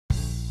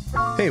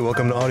Hey,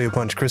 welcome to Audio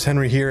Punch. Chris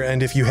Henry here,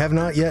 and if you have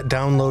not yet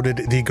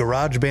downloaded the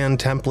Garageband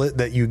template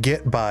that you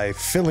get by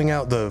filling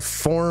out the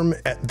form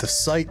at the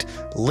site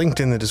linked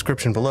in the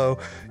description below,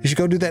 you should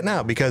go do that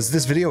now, because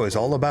this video is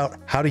all about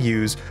how to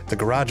use the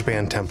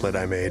Garageband template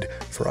I made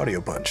for Audio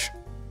Punch.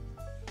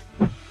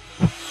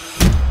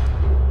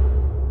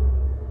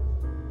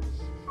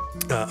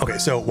 Okay,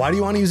 so why do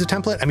you want to use a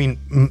template? I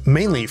mean,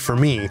 mainly for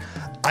me,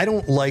 I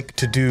don't like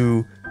to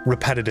do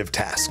repetitive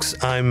tasks.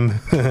 I'm,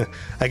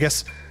 I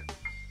guess,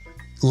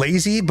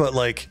 lazy, but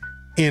like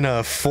in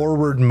a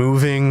forward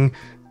moving,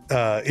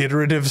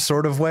 iterative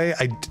sort of way.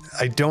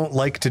 I don't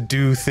like to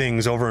do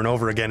things over and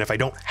over again if I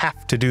don't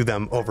have to do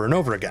them over and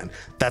over again.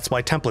 That's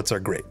why templates are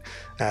great.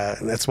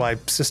 That's why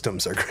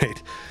systems are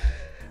great.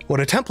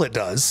 What a template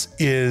does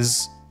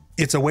is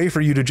it's a way for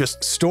you to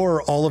just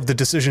store all of the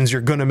decisions you're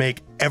going to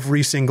make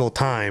every single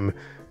time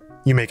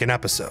you make an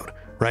episode,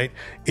 right?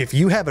 If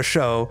you have a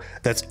show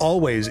that's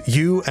always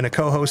you and a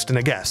co-host and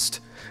a guest,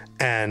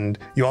 and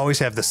you always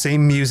have the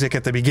same music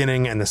at the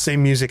beginning and the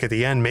same music at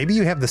the end, maybe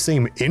you have the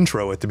same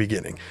intro at the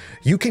beginning,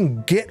 you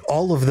can get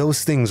all of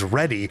those things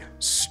ready,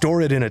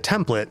 store it in a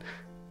template,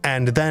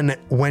 and then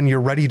when you're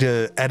ready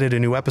to edit a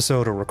new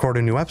episode or record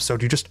a new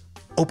episode, you just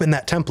open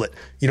that template.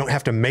 You don't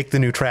have to make the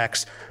new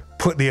tracks,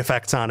 put the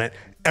effects on it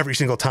every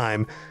single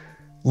time,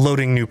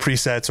 loading new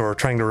presets or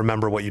trying to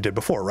remember what you did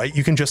before, right?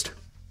 You can just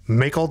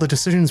make all the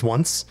decisions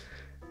once,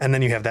 and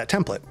then you have that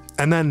template.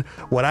 And then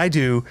what I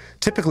do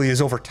typically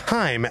is over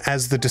time,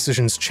 as the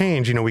decisions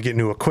change, you know, we get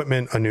new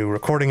equipment, a new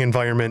recording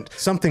environment,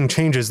 something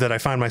changes that I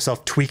find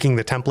myself tweaking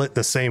the template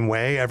the same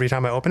way every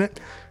time I open it.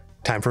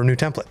 Time for a new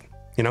template,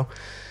 you know?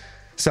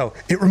 So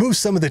it removes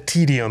some of the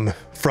tedium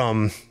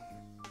from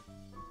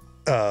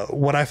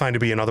what I find to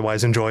be an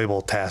otherwise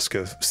enjoyable task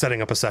of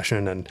setting up a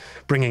session and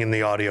bringing in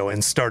the audio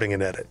and starting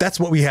an edit.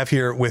 That's what we have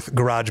here with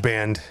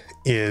GarageBand,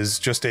 is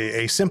just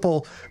a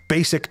simple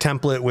basic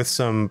template with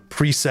some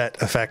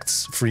preset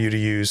effects for you to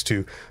use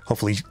to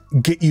hopefully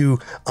get you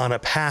on a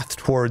path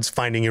towards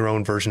finding your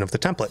own version of the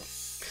template.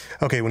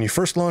 Okay, when you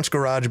first launch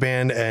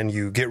GarageBand and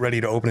you get ready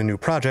to open a new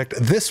project,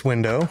 this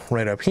window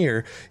right up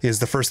here is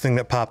the first thing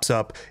that pops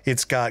up.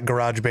 It's got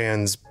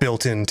GarageBand's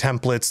built-in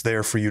templates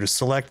there for you to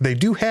select. They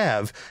do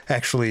have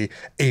actually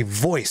a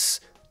voice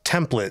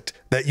template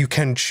that you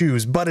can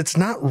choose, but it's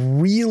not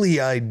really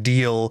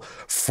ideal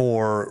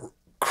for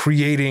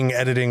creating,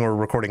 editing, or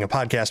recording a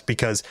podcast,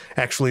 because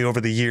actually over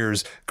the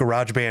years,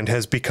 GarageBand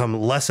has become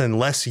less and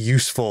less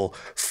useful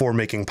for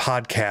making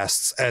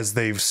podcasts, as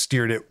they've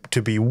steered it to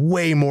be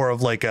way more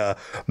of like a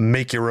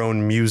make your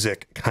own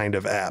music kind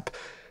of app.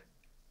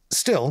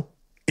 Still,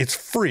 it's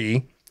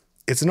free,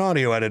 it's an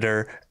audio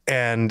editor,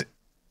 and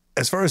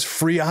as far as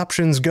free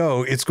options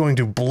go, it's going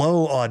to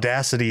blow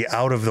Audacity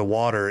out of the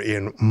water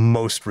in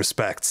most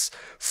respects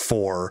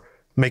for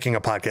making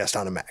a podcast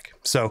on a Mac.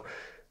 So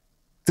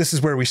this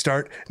is where we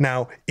start.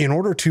 Now, in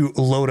order to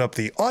load up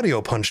the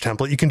Audio Punch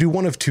template, you can do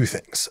one of two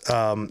things.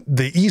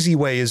 The easy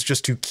way is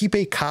just to keep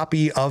a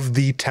copy of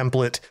the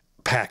template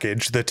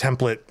package, the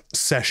template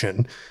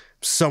session,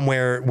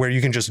 somewhere where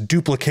you can just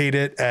duplicate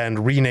it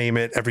and rename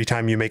it every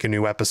time you make a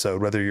new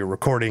episode, whether you're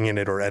recording in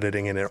it or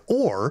editing in it,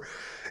 or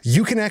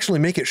you can actually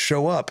make it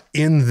show up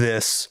in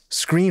this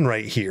screen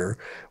right here,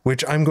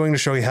 which I'm going to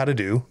show you how to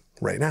do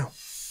right now.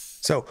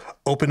 So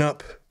open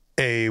up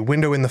a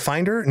window in the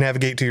Finder,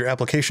 navigate to your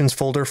Applications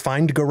folder,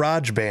 find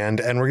GarageBand,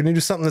 and we're going to do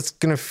something that's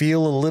going to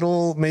feel a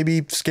little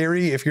maybe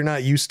scary if you're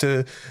not used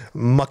to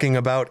mucking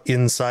about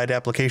inside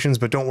applications,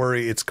 but don't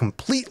worry, it's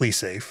completely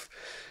safe.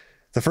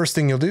 The first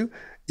thing you'll do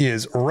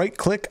is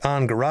right-click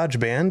on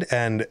GarageBand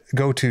and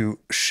go to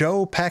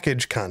Show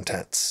Package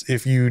Contents.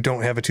 If you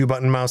don't have a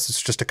two-button mouse,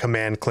 it's just a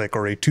command click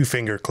or a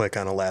two-finger click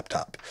on a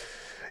laptop.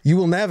 You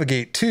will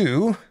navigate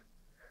to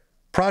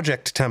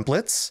Project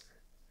Templates,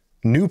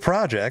 New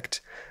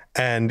Project,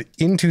 and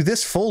into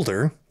this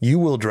folder, you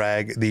will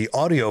drag the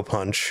Audio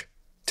Punch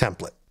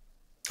template.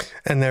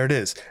 And there it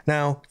is.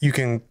 Now you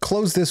can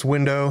close this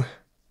window,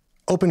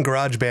 open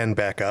GarageBand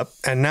back up,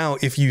 and now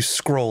if you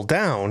scroll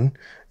down,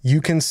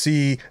 you can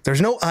see there's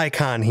no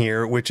icon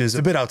here, which is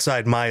a bit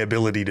outside my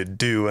ability to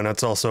do, and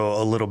it's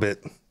also a little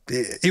bit,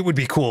 it would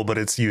be cool, but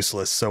it's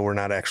useless, so we're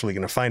not actually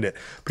going to find it.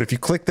 But if you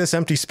click this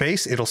empty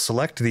space, it'll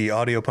select the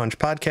Audio Punch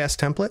podcast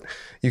template.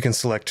 You can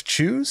select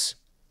Choose,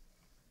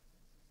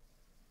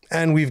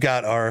 and we've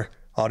got our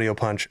Audio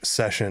Punch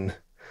session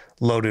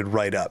loaded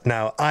right up.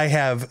 Now, I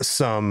have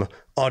some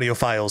audio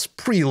files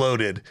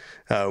preloaded,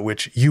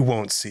 which you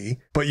won't see,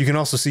 but you can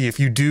also see if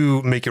you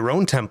do make your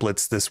own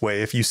templates this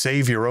way, if you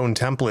save your own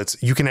templates,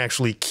 you can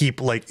actually keep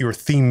like your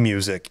theme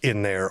music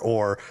in there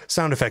or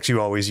sound effects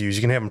you always use.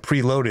 You can have them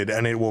preloaded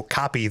and it will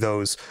copy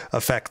those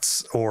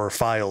effects or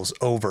files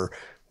over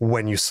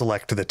when you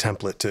select the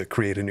template to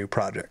create a new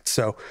project.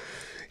 So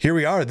here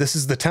we are. This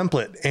is the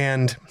template,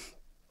 and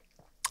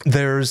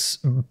there's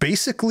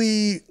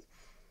basically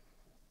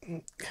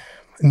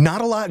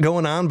not a lot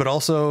going on, but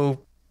also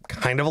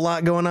kind of a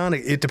lot going on.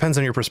 It depends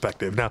on your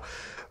perspective. Now,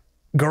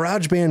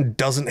 GarageBand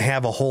doesn't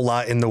have a whole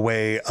lot in the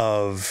way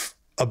of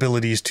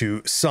abilities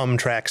to sum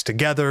tracks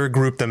together,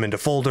 group them into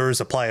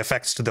folders, apply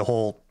effects to the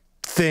whole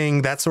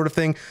thing, that sort of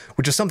thing,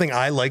 which is something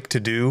I like to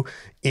do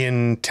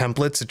in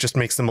templates. It just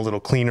makes them a little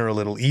cleaner, a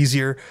little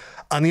easier.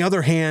 On the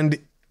other hand,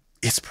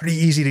 it's pretty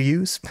easy to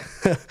use,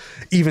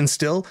 even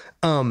still.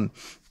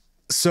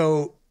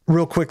 So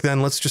real quick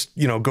then, let's just,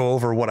 go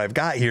over what I've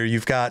got here.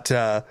 You've got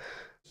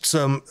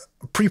some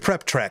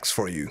pre-prep tracks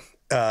for you,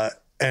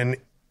 and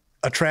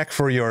a track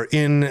for your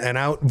in and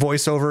out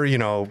voiceover,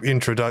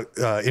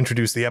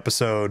 introduce the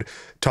episode,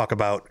 talk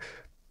about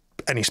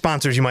any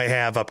sponsors you might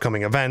have,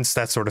 upcoming events,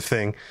 that sort of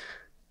thing.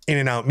 In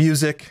and out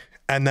music,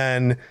 and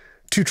then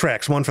 2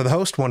 tracks, one for the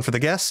host, one for the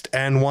guest,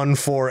 and one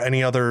for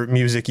any other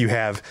music you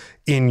have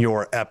in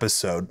your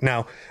episode.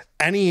 Now,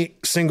 any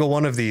single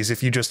one of these,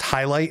 if you just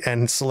highlight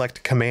and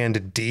select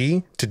Command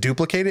D to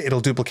duplicate it, it'll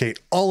duplicate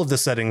all of the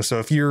settings. So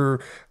if you're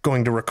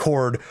going to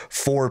record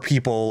 4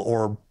 people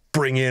or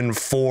bring in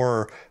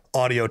 4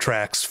 audio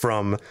tracks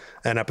from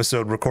an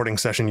episode recording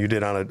session you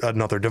did on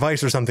another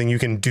device or something, you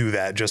can do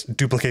that. Just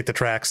duplicate the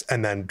tracks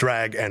and then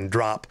drag and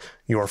drop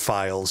your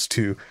files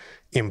to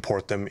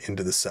import them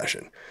into the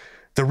session.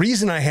 The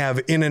reason I have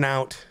in and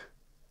out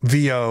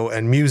VO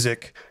and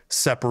music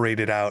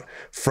separated out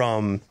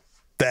from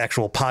the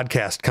actual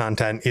podcast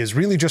content is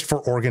really just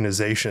for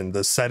organization.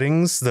 The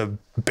settings, the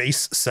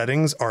base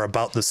settings are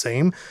about the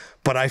same,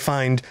 but I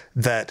find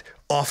that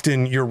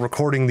often you're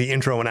recording the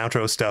intro and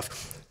outro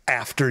stuff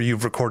after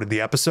you've recorded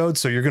the episode.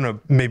 So you're going to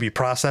maybe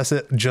process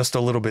it just a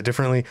little bit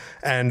differently.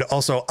 And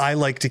also I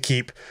like to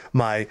keep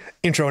my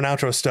intro and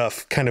outro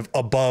stuff kind of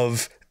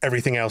above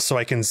everything else, so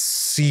I can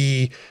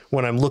see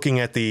when I'm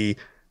looking at the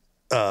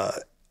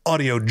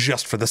audio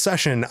just for the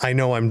session, I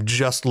know I'm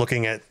just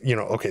looking at,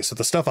 okay, so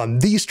the stuff on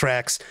these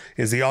tracks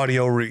is the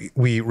audio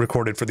we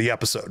recorded for the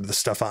episode. The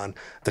stuff on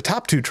the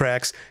top 2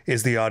 tracks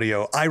is the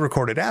audio I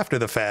recorded after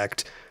the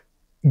fact,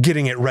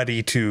 getting it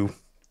ready to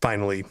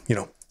finally,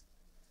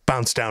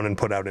 bounce down and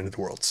put out into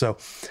the world. So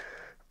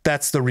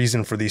that's the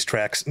reason for these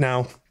tracks.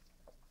 Now,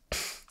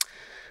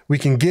 we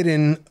can get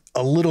in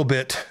a little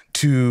bit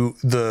to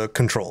the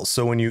controls.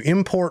 So when you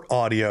import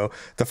audio,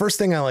 the first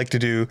thing I like to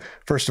do,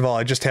 first of all,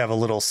 I just have a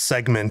little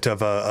segment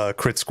of a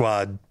Crit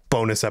Squad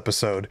bonus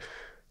episode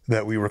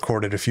that we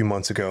recorded a few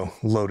months ago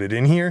loaded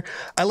in here.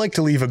 I like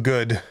to leave a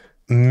good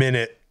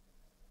minute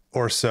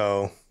or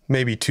so,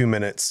 maybe 2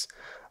 minutes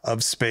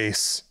of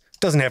space.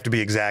 Doesn't have to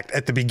be exact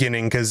at the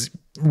beginning, because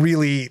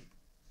really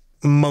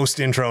most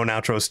intro and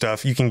outro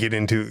stuff you can get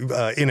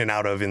into in and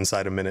out of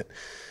inside a minute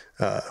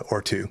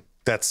or 2.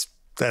 That's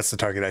the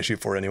target I shoot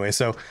for anyway.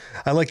 So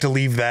I like to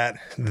leave that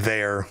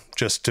there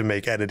just to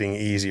make editing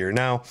easier.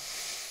 Now,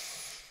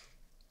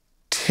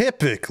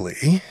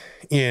 typically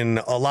in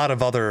a lot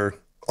of other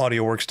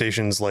audio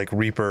workstations like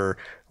Reaper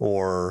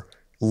or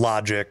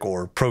Logic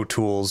or Pro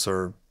Tools,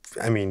 or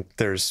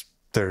there's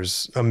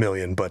a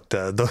million, but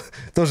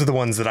those are the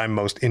ones that I'm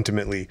most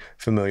intimately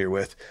familiar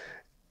with.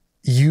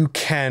 You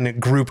can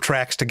group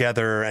tracks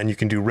together and you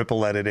can do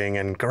ripple editing,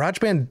 and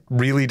GarageBand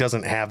really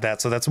doesn't have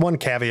that. So that's one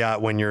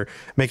caveat when you're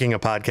making a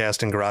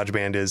podcast in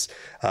GarageBand is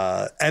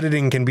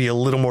editing can be a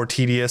little more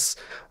tedious,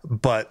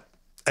 but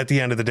at the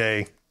end of the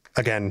day,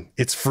 again,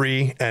 it's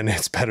free and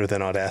it's better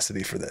than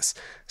Audacity for this.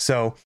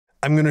 So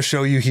I'm going to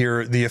show you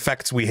here the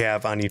effects we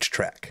have on each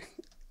track.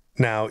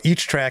 Now,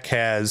 each track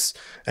has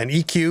an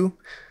EQ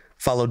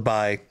followed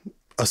by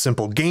a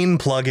simple gain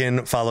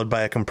plugin followed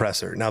by a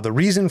compressor. Now, the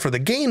reason for the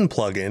gain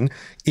plugin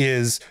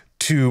is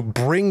to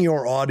bring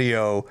your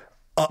audio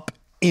up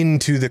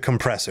into the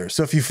compressor.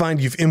 So if you find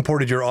you've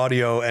imported your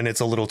audio and it's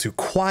a little too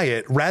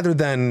quiet, rather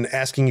than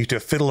asking you to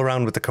fiddle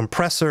around with the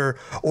compressor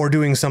or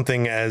doing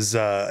something as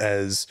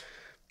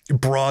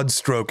broad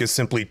stroke as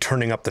simply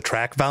turning up the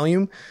track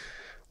volume,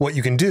 what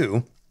you can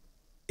do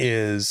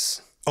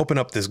is open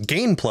up this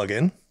gain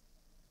plugin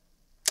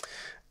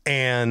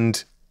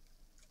and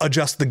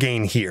adjust the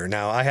gain here.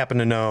 Now, I happen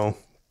to know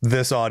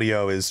this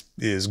audio is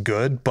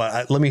good,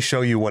 but let me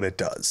show you what it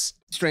does.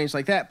 Strange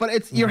like that, but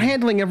it's you're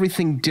handling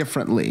everything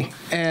differently,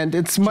 and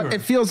it's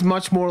it feels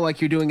much more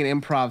like you're doing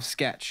an improv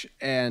sketch,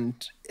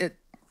 and it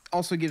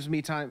also gives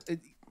me time.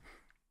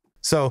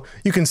 So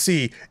you can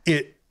see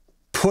it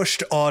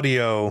pushed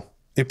audio,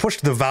 it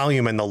pushed the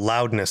volume and the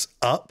loudness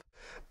up,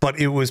 but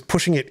it was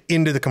pushing it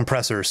into the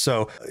compressor.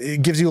 So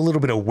it gives you a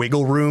little bit of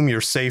wiggle room. You're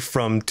safe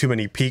from too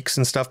many peaks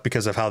and stuff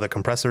because of how the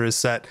compressor is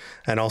set.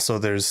 And also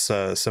there's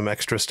some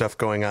extra stuff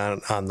going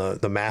on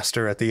the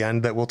master at the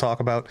end that we'll talk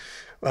about.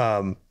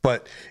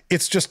 But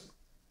it's just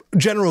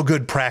general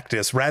good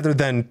practice rather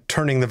than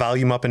turning the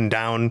volume up and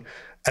down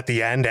at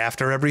the end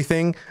after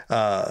everything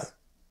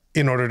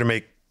in order to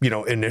make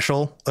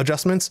initial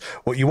adjustments.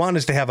 What you want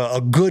is to have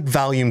a good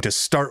volume to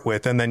start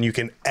with, and then you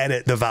can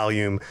edit the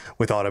volume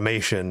with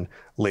automation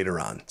later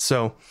on.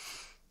 So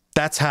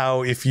that's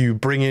how, if you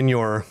bring in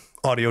your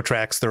audio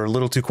tracks, they're a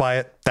little too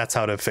quiet, that's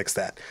how to fix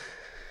that.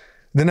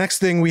 The next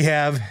thing we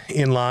have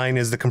in line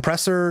is the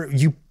compressor.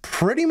 You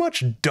pretty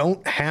much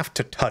don't have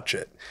to touch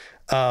it.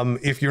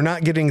 If you're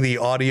not getting the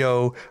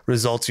audio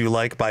results you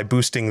like by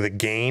boosting the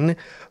gain,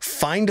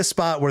 find a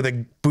spot where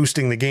the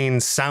boosting the gain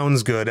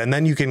sounds good, and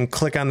then you can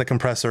click on the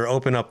compressor,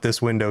 open up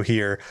this window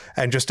here,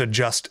 and just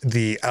adjust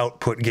the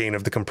output gain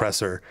of the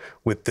compressor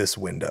with this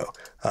window.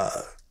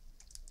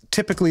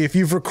 Typically, if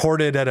you've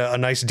recorded at a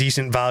nice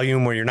decent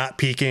volume where you're not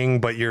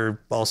peaking, but you're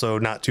also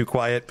not too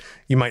quiet,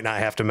 you might not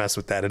have to mess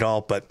with that at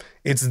all, but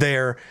it's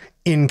there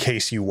in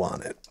case you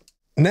want it.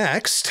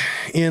 Next,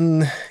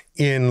 in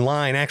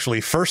line,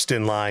 actually first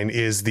in line,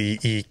 is the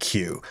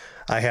EQ.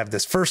 I have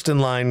this first in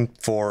line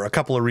for a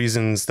couple of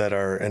reasons that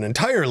are an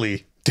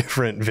entirely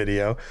different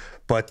video,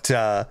 but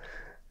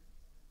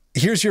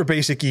here's your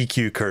basic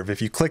EQ curve.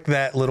 If you click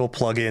that little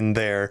plugin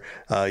there,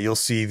 you'll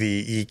see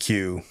the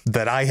EQ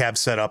that I have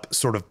set up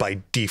sort of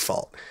by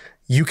default.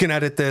 You can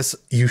edit this.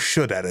 You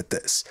should edit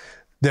this.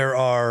 There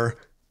are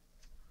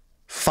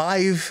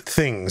 5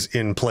 things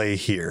in play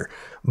here,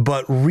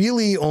 but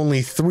really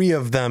only 3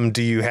 of them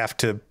do you have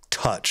to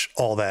touch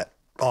all that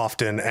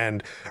often,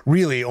 and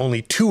really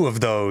only 2 of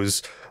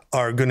those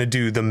are going to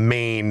do the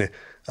main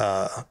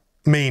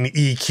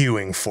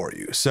EQing for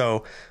you.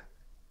 So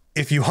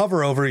if you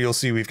hover over, you'll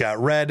see we've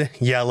got red,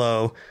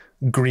 yellow,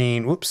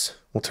 green. Whoops,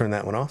 we'll turn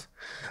that one off.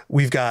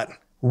 We've got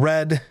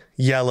red,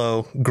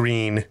 yellow,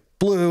 green,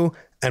 blue,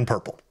 and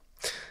purple.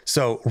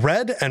 So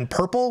red and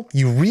purple,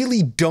 you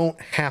really don't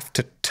have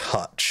to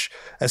touch,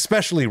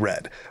 especially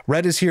red.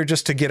 Red is here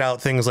just to get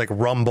out things like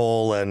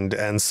rumble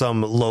and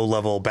some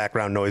low-level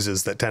background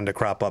noises that tend to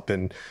crop up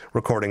in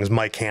recordings,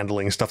 mic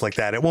handling, stuff like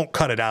that. It won't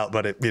cut it out,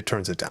 but it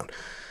turns it down.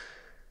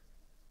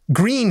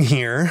 Green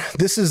here,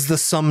 this is the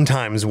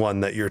sometimes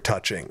one that you're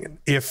touching.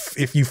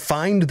 If you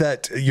find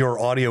that your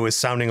audio is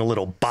sounding a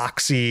little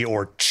boxy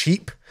or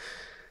cheap,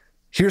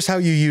 here's how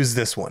you use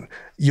this one.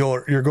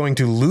 You're going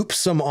to loop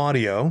some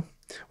audio,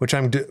 which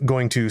I'm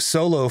going to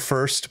solo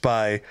first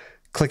by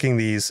clicking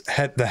the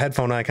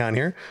headphone icon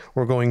here.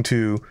 We're going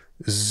to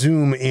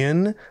zoom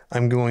in.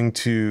 I'm going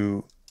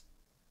to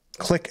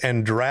click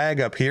and drag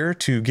up here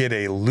to get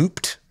a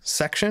looped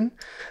section,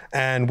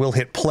 and we'll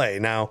hit play.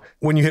 Now,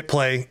 when you hit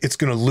play, it's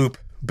going to loop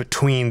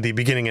between the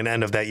beginning and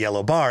end of that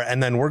yellow bar,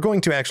 and then we're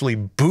going to actually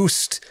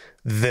boost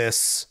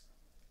this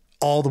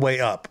all the way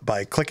up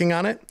by clicking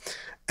on it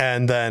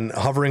and then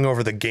hovering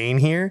over the gain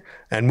here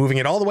and moving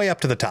it all the way up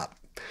to the top.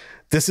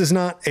 This is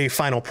not a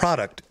final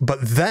product, but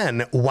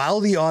then while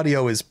the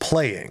audio is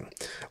playing,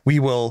 we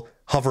will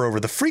hover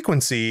over the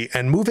frequency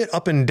and move it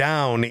up and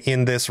down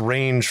in this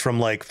range from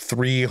like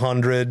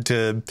 300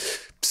 to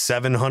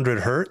 700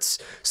 hertz,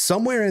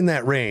 somewhere in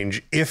that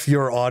range. If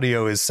your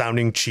audio is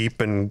sounding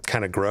cheap and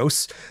kind of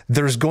gross,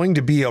 there's going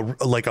to be a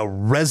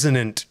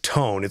resonant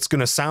tone. It's going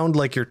to sound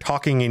like you're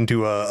talking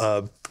into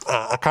a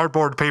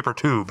cardboard paper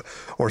tube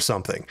or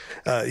something.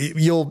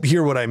 You'll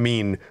hear what I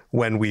mean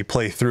when we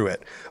play through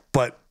it.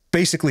 But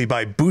basically,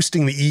 by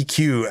boosting the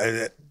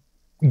EQ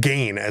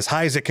gain as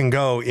high as it can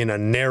go in a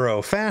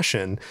narrow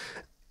fashion,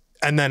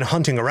 and then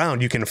hunting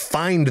around, you can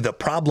find the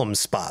problem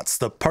spots,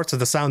 the parts of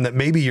the sound that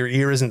maybe your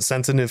ear isn't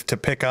sensitive to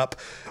pick up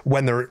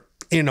when they're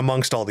in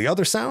amongst all the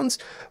other sounds,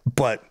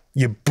 but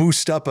you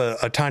boost up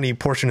a tiny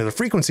portion of the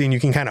frequency and you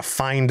can kind of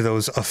find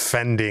those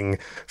offending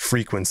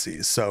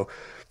frequencies. So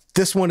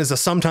this one is a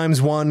sometimes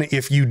one.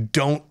 If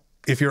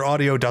your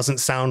audio doesn't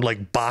sound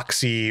like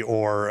boxy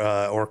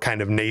or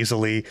kind of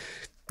nasally,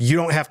 you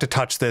don't have to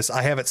touch this.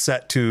 I have it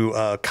set to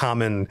a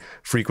common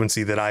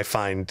frequency that I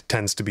find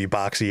tends to be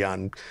boxy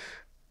on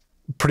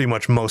pretty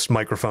much most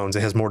microphones.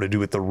 It has more to do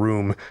with the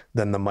room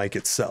than the mic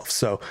itself.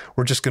 So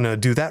we're just going to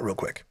do that real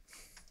quick.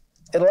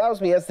 It allows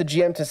me as the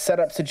GM to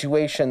set up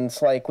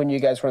situations like when you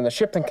guys were in the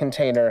shipping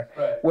container,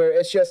 where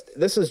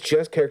this is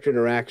just character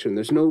interaction.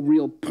 There's no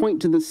real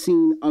point to the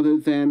scene other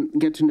than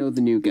get to know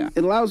the new guy.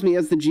 It allows me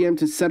as the GM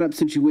to set up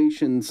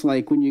situations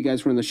like when you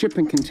guys were in the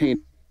shipping container.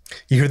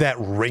 You hear that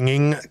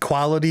ringing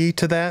quality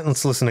to that?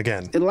 Let's listen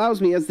again. It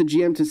allows me as the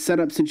GM to set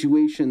up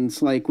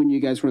situations like when you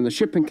guys were in the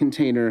shipping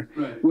container,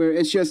 where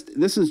this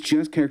is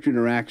just character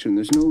interaction.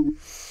 There's no...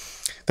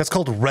 That's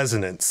called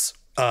resonance.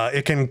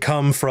 It can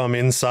come from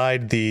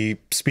inside the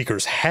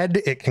speaker's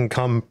head. It can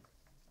come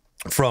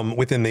from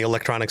within the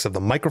electronics of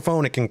the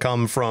microphone. It can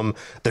come from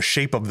the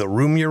shape of the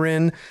room you're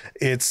in.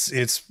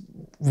 It's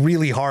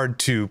really hard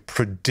to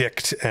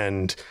predict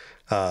and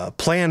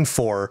plan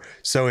for.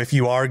 So if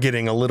you are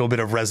getting a little bit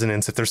of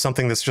resonance, if there's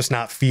something that's just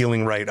not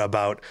feeling right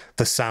about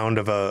the sound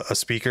of a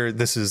speaker,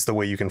 this is the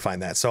way you can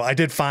find that. So I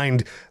did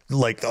find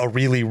like a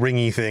really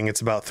ringy thing. It's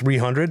about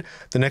 300.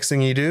 The next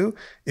thing you do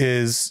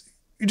is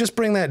you just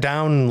bring that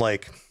down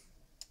like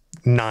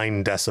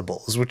 9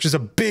 decibels, which is a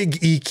big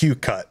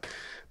EQ cut.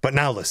 But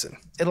now listen.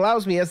 It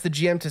allows me as the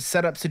GM to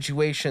set up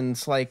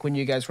situations like when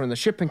you guys were in the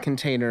shipping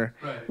container,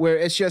 where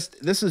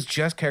this is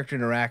just character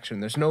interaction.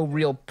 There's no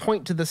real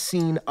point to the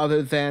scene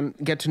other than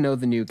get to know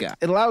the new guy.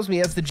 It allows me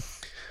as the...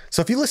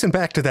 So if you listen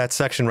back to that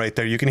section right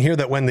there, you can hear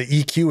that when the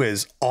EQ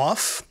is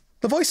off,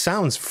 the voice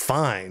sounds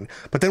fine.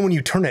 But then when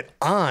you turn it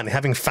on,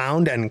 having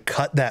found and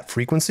cut that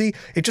frequency,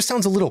 it just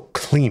sounds a little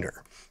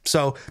cleaner.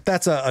 So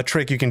that's a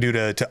trick you can do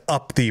to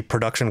up the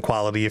production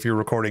quality if you're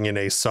recording in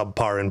a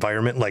subpar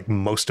environment like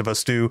most of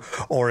us do,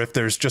 or if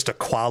there's just a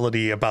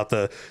quality about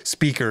the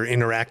speaker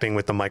interacting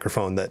with the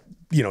microphone that,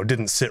 you know,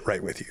 didn't sit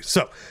right with you.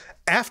 So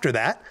after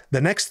that, the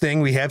next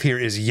thing we have here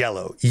is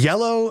yellow.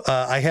 Yellow,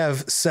 I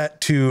have set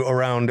to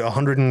around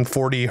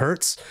 140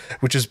 hertz,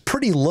 which is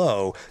pretty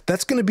low.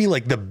 That's going to be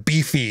like the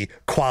beefy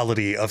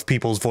quality of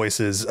people's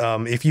voices.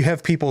 If you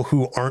have people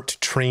who aren't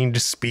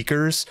trained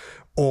speakers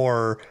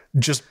or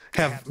just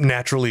have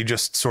naturally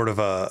just sort of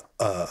a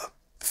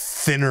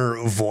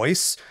thinner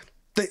voice,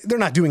 they're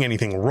not doing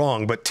anything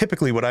wrong, but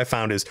typically what I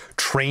found is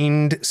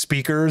trained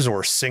speakers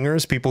or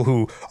singers, people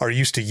who are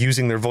used to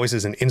using their voice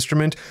as an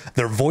instrument,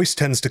 their voice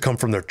tends to come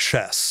from their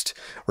chest,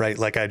 right?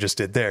 Like I just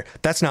did there.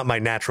 That's not my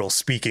natural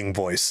speaking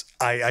voice.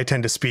 I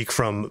tend to speak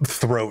from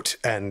throat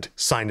and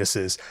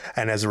sinuses.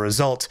 And as a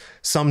result,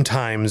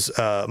 sometimes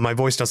my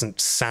voice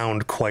doesn't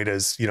sound quite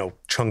as, you know,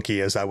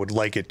 chunky as I would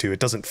like it to. It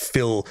doesn't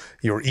fill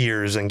your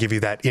ears and give you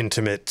that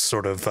intimate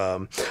sort of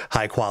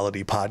high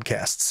quality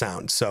podcast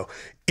sound. So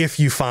if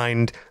you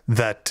find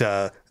that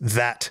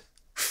that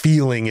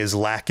feeling is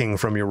lacking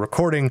from your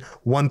recording,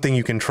 one thing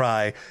you can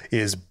try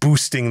is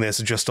boosting this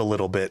just a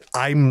little bit.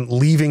 I'm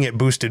leaving it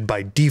boosted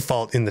by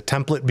default in the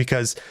template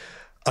because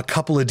a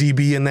couple of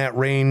dB in that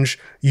range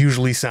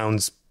usually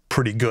sounds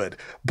pretty good.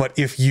 But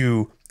if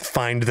you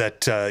find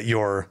that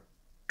your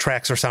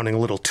tracks are sounding a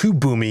little too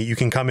boomy, you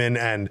can come in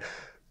and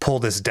pull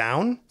this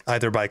down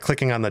either by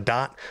clicking on the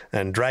dot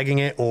and dragging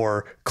it,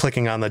 or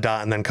clicking on the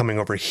dot and then coming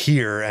over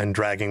here and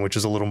dragging, which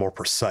is a little more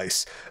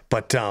precise.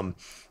 But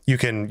you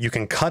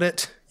can cut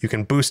it, you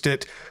can boost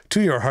it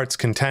to your heart's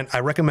content. I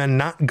recommend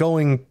not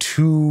going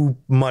too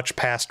much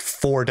past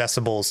 4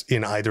 decibels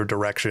in either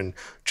direction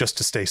just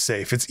to stay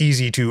safe. It's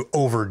easy to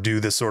overdo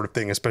this sort of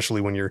thing,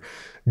 especially when you're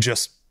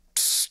just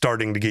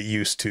starting to get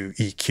used to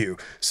EQ.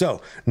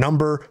 So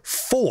number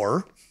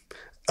 4,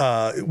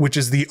 which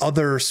is the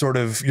other sort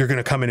of, you're going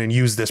to come in and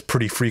use this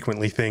pretty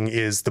frequently thing,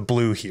 is the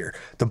blue here.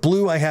 The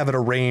blue I have at a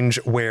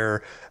range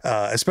where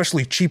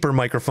especially cheaper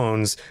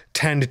microphones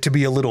tend to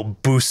be a little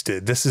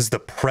boosted. This is the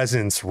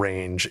presence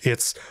range.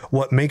 It's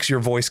what makes your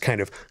voice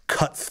kind of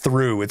cut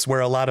through. It's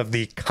where a lot of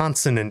the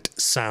consonant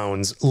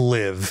sounds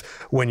live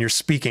when you're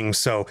speaking.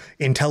 So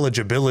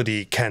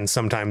intelligibility can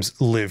sometimes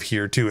live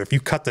here too. If you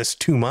cut this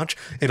too much,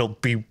 it'll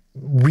be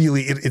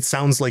really, it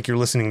sounds like you're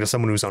listening to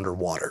someone who's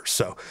underwater.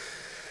 So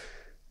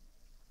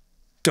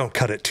don't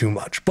cut it too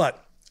much.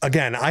 But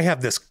again, I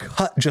have this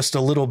cut just a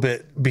little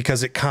bit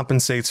because it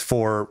compensates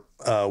for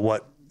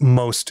what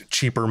most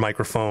cheaper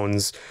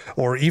microphones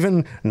or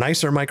even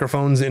nicer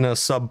microphones in a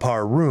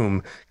subpar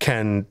room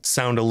can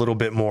sound a little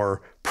bit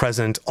more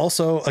present.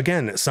 Also,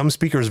 again, some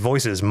speakers'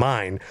 voices,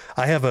 mine,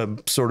 I have a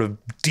sort of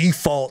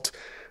default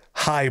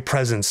high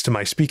presence to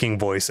my speaking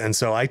voice. And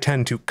so I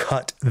tend to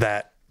cut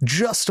that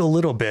just a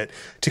little bit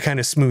to kind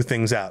of smooth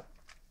things out.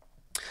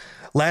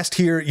 Last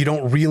here, you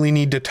don't really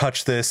need to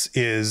touch this,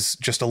 is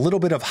just a little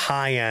bit of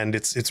high end.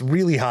 It's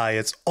really high.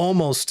 It's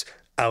almost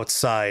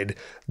outside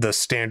the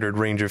standard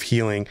range of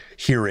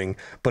hearing,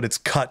 but it's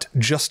cut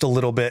just a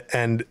little bit.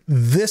 And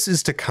this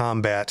is to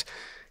combat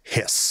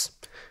hiss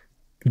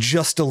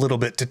just a little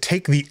bit, to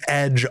take the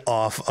edge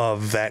off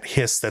of that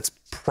hiss that's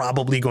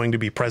probably going to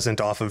be present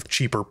off of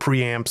cheaper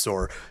preamps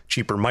or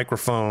cheaper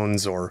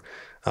microphones or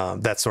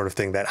that sort of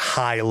thing, that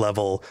high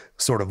level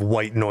sort of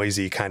white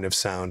noisy kind of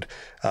sound.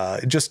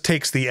 It just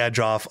takes the edge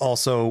off.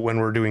 Also, when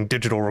we're doing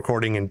digital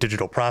recording and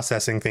digital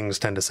processing, things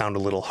tend to sound a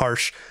little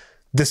harsh.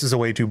 This is a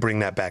way to bring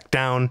that back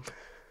down.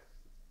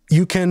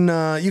 You can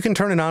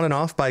turn it on and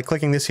off by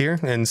clicking this here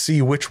and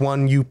see which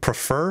one you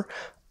prefer.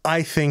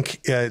 I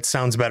think it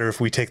sounds better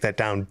if we take that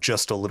down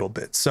just a little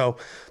bit. So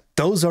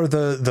those are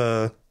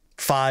the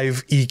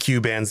 5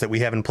 EQ bands that we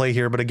have in play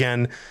here. But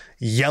again,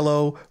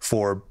 yellow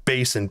for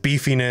bass and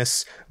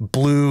beefiness,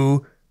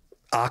 blue,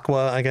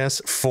 aqua, I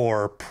guess,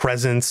 for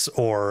presence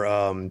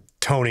or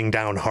toning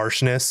down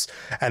harshness,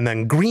 and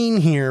then green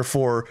here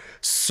for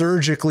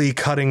surgically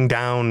cutting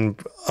down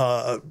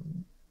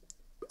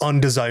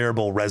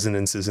undesirable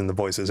resonances in the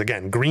voices.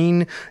 Again,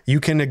 green you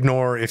can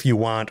ignore if you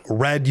want,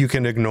 red you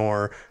can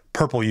ignore,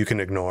 purple you can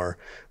ignore,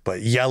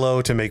 but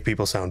yellow to make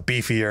people sound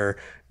beefier,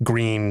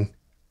 green,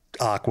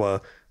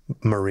 aqua,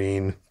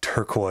 marine,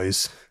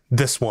 turquoise,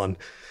 this one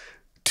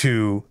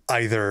to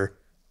either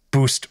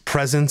boost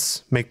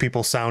presence, make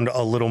people sound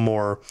a little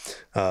more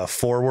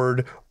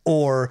forward,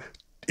 or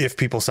if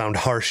people sound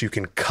harsh, you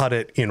can cut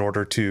it in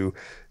order to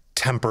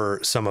temper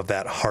some of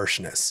that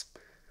harshness.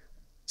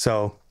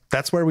 So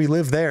that's where we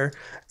live there.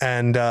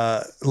 And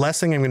last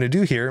thing I'm going to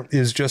do here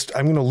is just,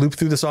 I'm going to loop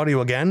through this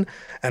audio again,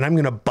 and I'm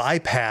going to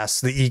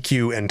bypass the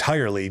EQ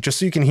entirely, just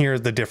so you can hear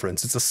the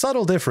difference. It's a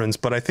subtle difference,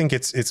 but I think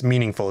it's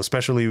meaningful,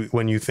 especially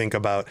when you think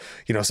about,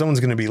 you know, someone's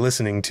going to be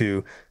listening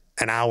to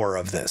an hour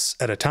of this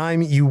at a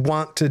time. You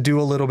want to do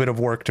a little bit of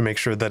work to make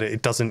sure that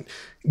it doesn't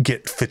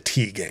get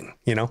fatiguing,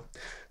 you know?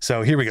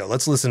 So here we go.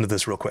 Let's listen to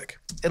this real quick.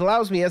 It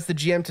allows me as the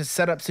GM to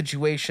set up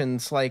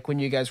situations like when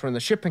you guys were in the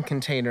shipping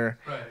container,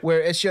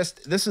 where it's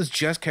just, this is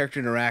just character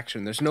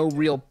interaction. There's no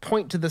real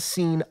point to the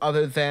scene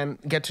other than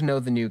get to know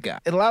the new guy.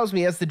 It allows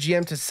me as the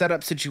GM to set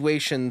up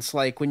situations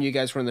like when you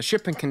guys were in the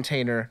shipping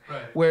container,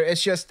 where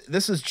it's just,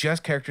 this is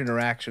just character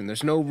interaction.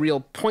 There's no real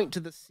point to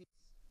the scene.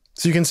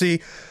 So you can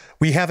see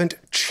we haven't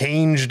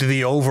changed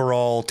the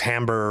overall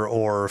timbre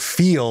or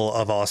feel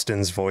of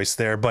Austin's voice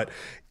there, but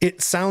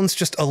it sounds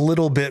just a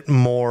little bit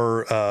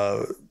more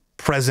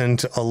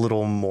present, a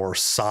little more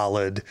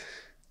solid,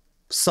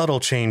 subtle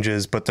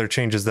changes, but they're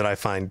changes that I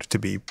find to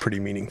be pretty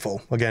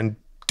meaningful. Again,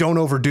 don't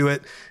overdo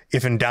it.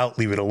 If in doubt,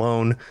 leave it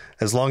alone.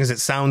 As long as it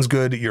sounds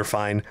good, you're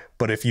fine.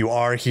 But if you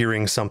are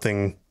hearing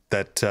something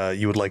that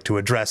you would like to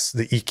address,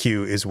 the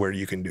EQ is where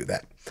you can do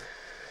that.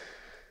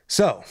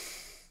 So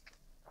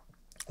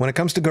when it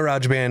comes to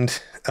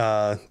GarageBand,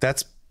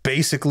 that's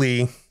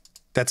basically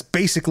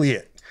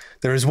it.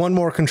 There is one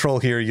more control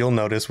here you'll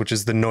notice, which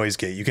is the noise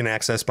gate. You can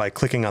access by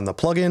clicking on the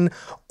plugin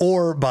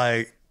or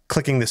by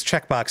clicking this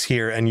checkbox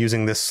here and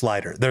using this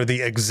slider. They're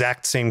the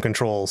exact same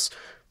controls.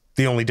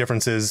 The only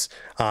difference is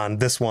on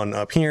this one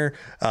up here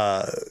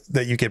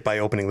that you get by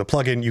opening the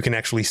plugin, you can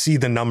actually see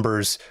the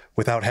numbers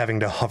without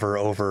having to hover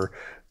over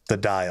the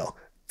dial.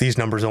 These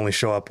numbers only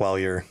show up while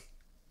you're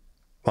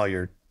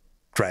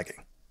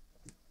dragging.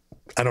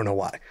 I don't know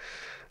why.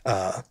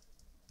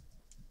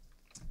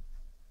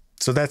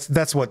 So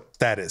that's what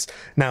that is.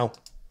 Now,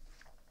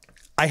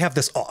 I have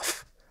this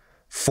off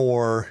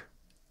for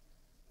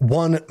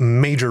one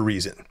major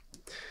reason.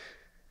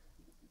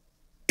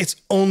 Its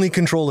only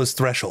control is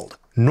threshold.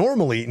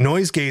 Normally,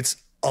 noise gates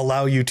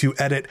allow you to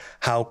edit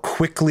how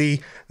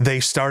quickly they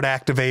start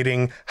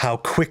activating, how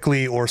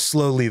quickly or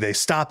slowly they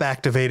stop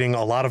activating.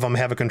 A lot of them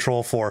have a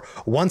control for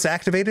once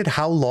activated,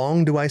 how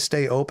long do I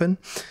stay open?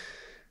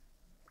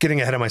 Getting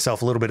ahead of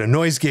myself a little bit, a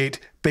noise gate,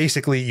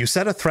 basically you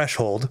set a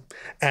threshold,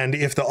 and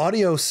if the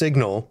audio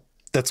signal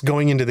that's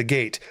going into the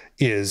gate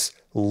is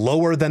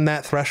lower than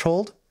that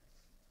threshold,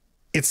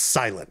 it's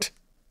silent.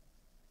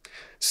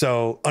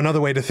 So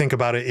another way to think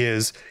about it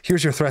is,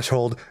 here's your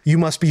threshold, you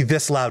must be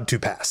this loud to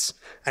pass.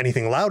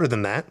 Anything louder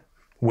than that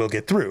will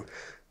get through.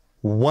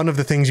 One of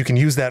the things you can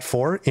use that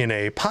for in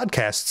a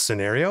podcast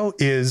scenario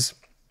is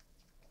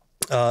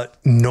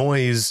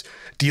noise,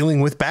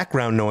 dealing with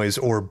background noise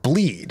or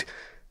bleed.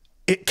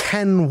 It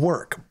can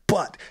work,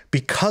 but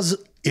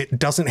because it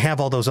doesn't have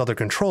all those other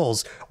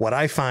controls, what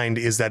I find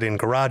is that in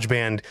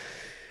GarageBand,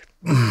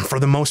 for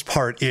the most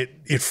part,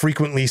 it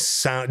frequently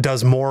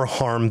does more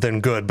harm than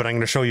good. But I'm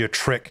going to show you a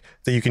trick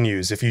that you can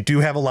use. If you do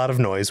have a lot of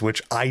noise,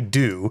 which I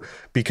do,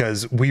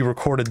 because we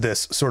recorded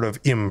this sort of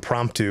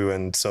impromptu,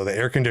 and so the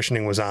air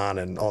conditioning was on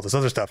and all this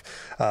other stuff,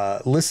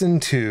 listen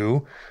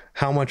to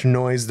how much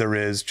noise there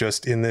is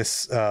just in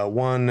this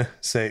one,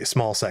 say,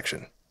 small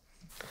section.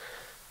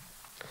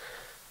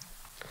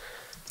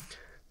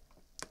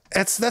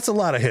 That's a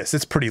lot of hiss.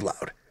 It's pretty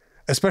loud,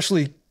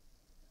 especially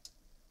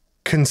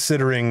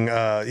considering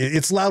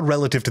it's loud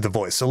relative to the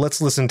voice. So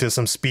let's listen to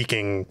some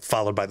speaking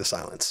followed by the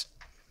silence.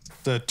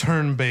 The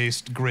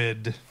turn-based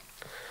grid.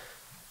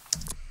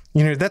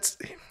 You know,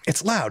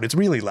 it's loud. It's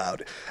really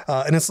loud.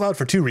 And it's loud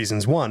for two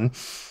reasons. One,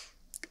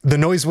 the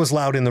noise was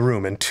loud in the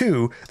room. And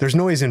two, there's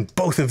noise in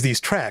both of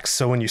these tracks.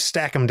 So when you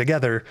stack them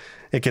together,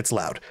 it gets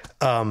loud.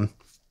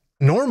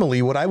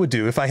 Normally, what I would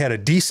do if I had a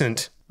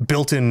decent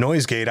built-in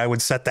noise gate, I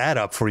would set that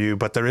up for you,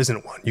 but there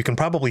isn't one. You can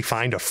probably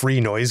find a free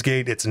noise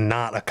gate. It's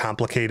not a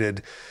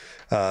complicated,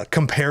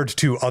 compared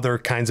to other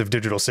kinds of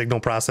digital signal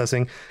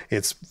processing,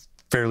 it's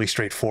fairly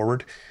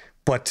straightforward,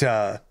 but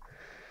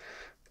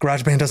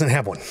GarageBand doesn't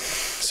have one.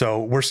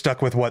 So we're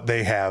stuck with what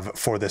they have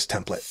for this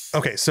template.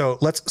 Okay, so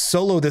let's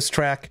solo this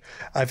track.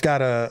 I've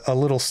got a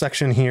little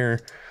section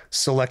here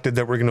selected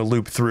that we're gonna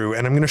loop through,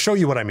 and I'm gonna show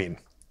you what I mean.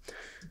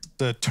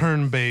 The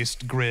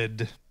turn-based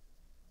grid.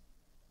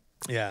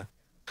 Yeah.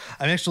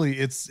 I'm actually,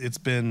 it's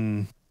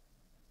been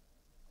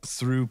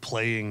through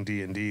playing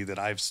D&D that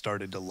I've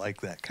started to like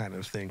that kind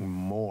of thing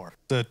more.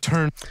 The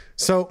turn.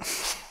 So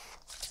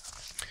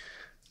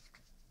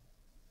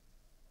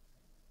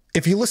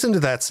if you listen to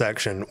that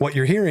section, what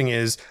you're hearing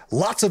is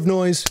lots of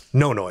noise,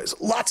 no noise,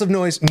 lots of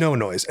noise, no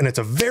noise. And it's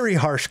a very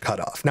harsh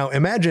cutoff. Now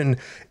imagine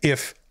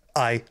if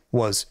I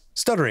was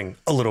stuttering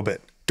a little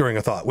bit during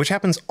a thought, which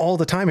happens all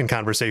the time in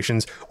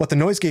conversations. What the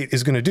noise gate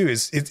is going to do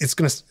is it's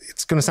going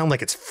to sound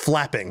like it's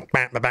flapping.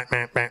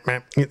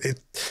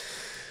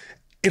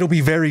 It'll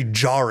be very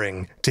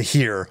jarring to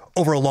hear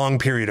over a long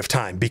period of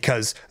time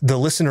because the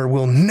listener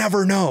will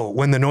never know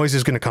when the noise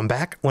is going to come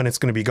back, when it's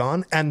going to be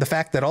gone. And the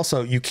fact that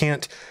also you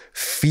can't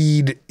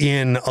feed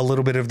in a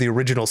little bit of the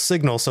original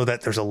signal so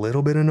that there's a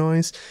little bit of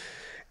noise.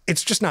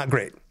 It's just not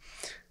great,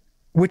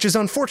 which is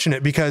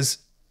unfortunate because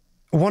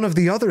one of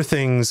the other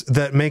things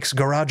that makes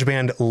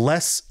GarageBand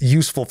less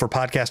useful for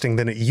podcasting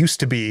than it used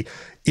to be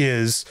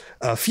is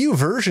a few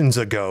versions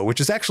ago,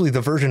 which is actually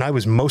the version I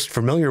was most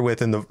familiar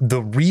with. And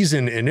the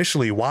reason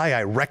initially why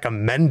I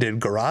recommended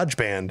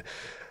GarageBand,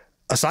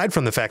 aside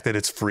from the fact that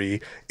it's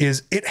free,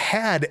 is it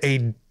had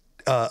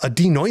a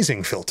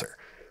denoising filter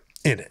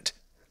in it.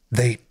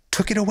 They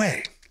took it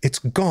away. It's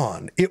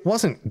gone. It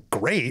wasn't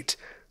great,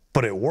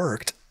 but it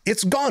worked.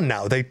 It's gone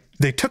now.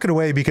 They took it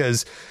away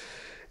because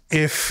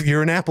if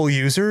you're an Apple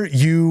user,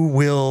 you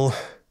will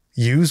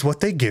use what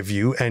they give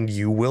you and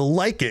you will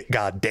like it.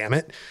 God damn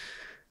it.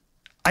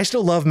 I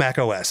still love Mac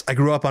OS. I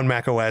grew up on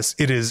Mac OS.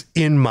 It is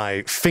in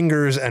my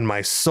fingers and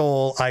my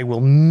soul. I will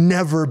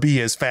never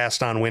be as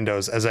fast on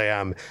Windows as I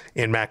am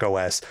in Mac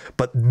OS.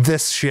 But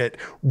this shit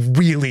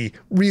really,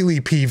 really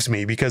peeves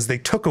me because they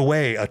took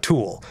away a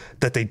tool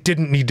that they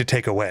didn't need to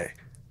take away.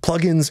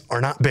 Plugins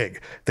are not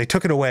big. They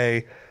took it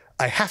away,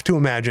 I have to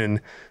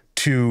imagine,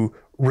 to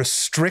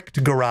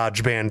restrict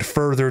GarageBand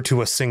further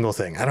to a single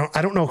thing.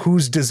 I don't know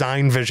whose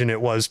design vision it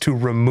was to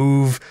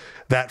remove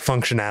that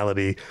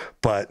functionality,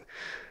 but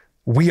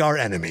we are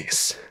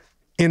enemies.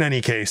 In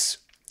any case,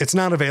 it's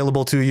not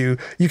available to you.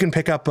 You can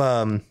pick up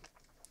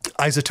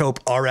Isotope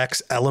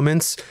RX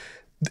Elements.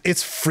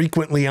 It's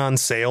frequently on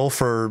sale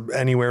for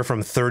anywhere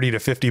from 30 to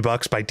 50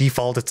 bucks. By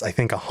default, it's, I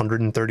think,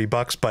 130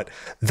 bucks, but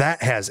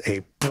that has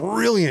a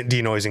brilliant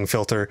denoising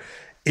filter.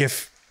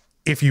 If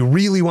you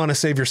really want to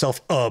save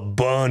yourself a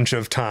bunch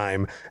of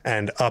time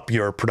and up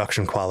your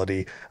production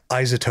quality,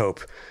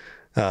 Isotope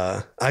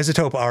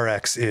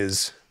RX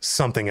is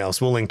something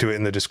else. We'll link to it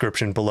in the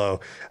description below.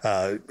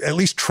 At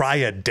least try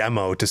a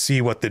demo to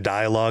see what the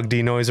dialogue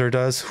denoiser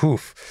does.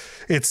 Oof.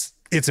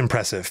 It's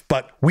impressive,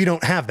 but we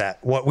don't have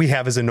that. What we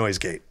have is a noise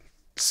gate.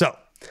 So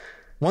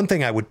one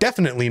thing I would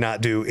definitely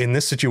not do in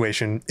this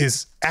situation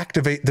is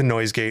activate the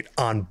noise gate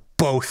on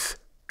both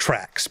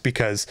tracks,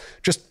 because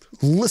just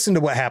listen to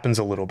what happens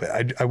a little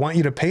bit. I want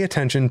you to pay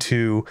attention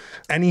to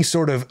any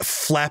sort of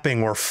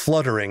flapping or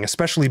fluttering,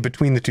 especially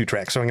between the two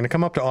tracks. So I'm going to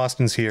come up to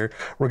Austin's here.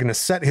 We're going to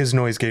set his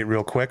noise gate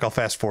real quick. I'll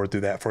fast forward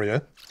through that for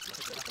you.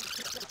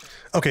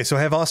 Okay, so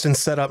I have Austin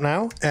set up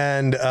now,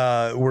 and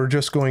we're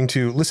just going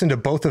to listen to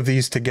both of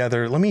these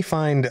together. Let me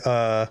find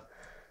a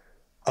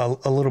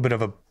little bit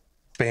of a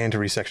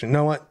bantery section. You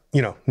know what?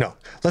 No.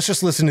 Let's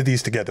just listen to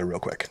these together real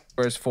quick.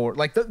 Whereas for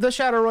like the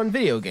Shadowrun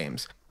video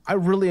games, I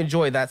really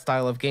enjoy that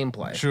style of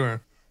gameplay.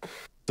 Sure.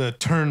 The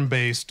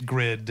turn-based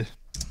grid.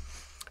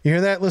 You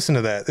hear that? Listen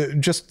to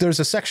that. There's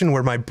a section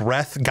where my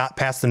breath got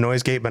past the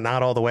noise gate, but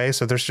not all the way.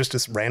 So there's just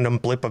this random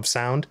blip of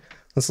sound.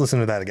 Let's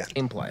listen to that again.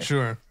 Gameplay.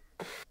 Sure.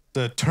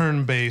 The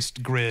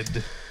turn-based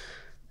grid.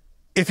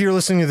 If you're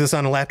listening to this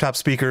on laptop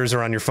speakers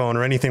or on your phone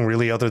or anything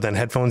really other than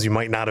headphones, you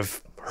might not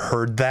have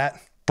heard that.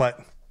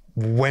 But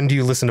when do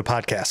you listen to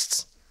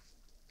podcasts?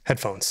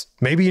 Headphones.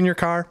 Maybe in your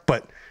car,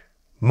 but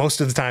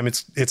most of the time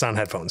it's on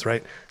headphones,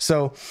 right?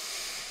 So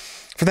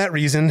for that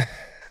reason,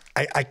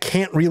 I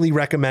can't really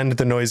recommend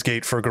the noise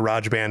gate for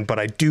GarageBand, but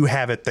I do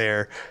have it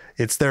there.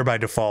 It's there by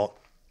default.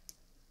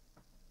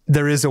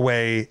 There is a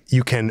way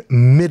you can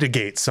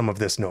mitigate some of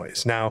this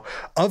noise. Now,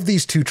 of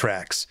these two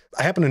tracks,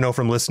 I happen to know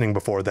from listening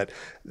before that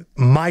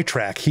my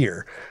track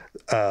here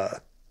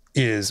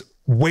is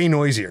way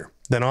noisier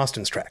than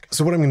Austin's track.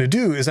 So what I'm going to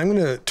do is I'm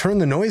going to turn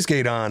the noise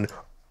gate on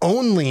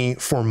only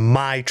for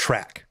my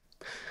track.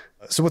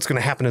 So what's going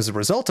to happen as a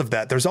result of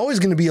that, there's always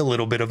going to be a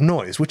little bit of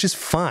noise, which is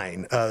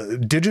fine.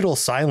 Digital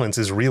silence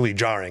is really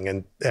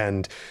jarring,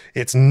 and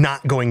it's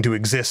not going to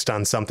exist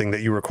on something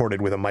that you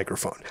recorded with a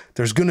microphone.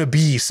 There's going to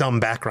be some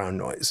background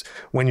noise.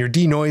 When you're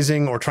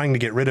denoising or trying to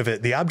get rid of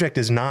it, the object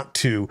is not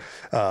to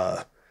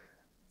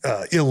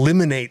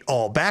eliminate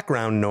all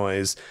background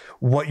noise.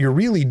 What you're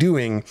really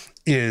doing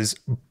is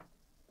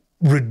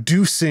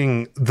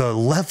reducing the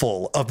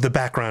level of the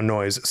background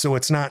noise so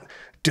it's not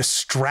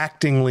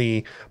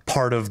distractingly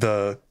part of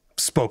the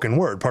spoken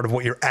word, part of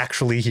what you're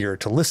actually here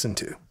to listen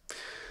to.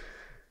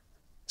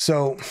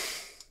 So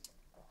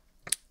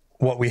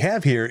what we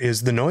have here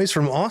is the noise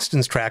from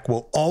Austin's track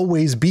will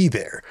always be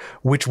there,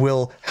 which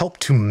will help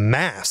to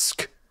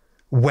mask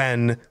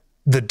when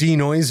the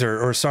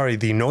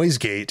the noise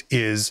gate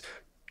is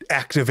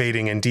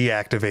activating and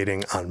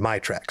deactivating on my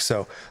track.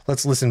 So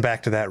let's listen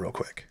back to that real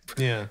quick.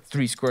 Yeah.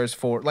 3 squares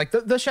for like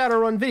the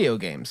Shadowrun video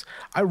games.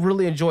 I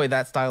really enjoy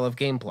that style of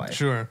gameplay.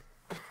 Sure.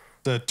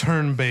 The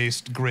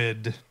turn-based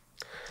grid.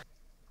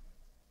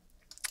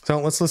 So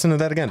let's listen to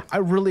that again. I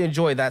really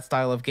enjoy that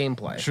style of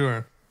gameplay.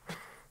 Sure.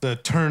 The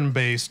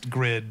turn-based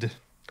grid.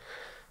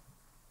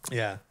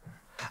 Yeah.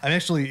 I'm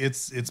actually,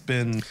 it's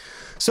been...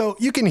 So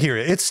you can hear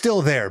it. It's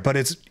still there, but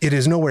it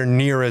is nowhere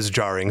near as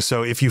jarring.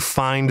 So if you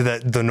find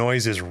that the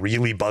noise is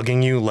really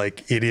bugging you,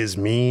 like it is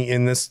me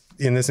in this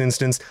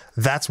instance,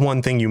 that's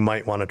one thing you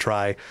might want to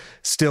try.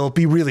 Still,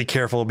 be really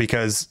careful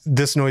because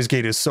this noise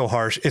gate is so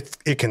harsh.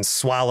 It can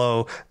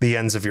swallow the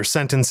ends of your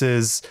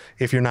sentences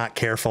if you're not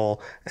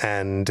careful,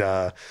 and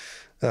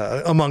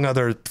among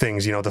other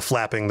things, the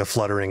flapping, the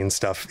fluttering and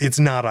stuff. It's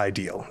not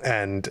ideal,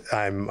 and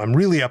I'm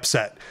really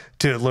upset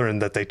to learn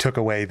that they took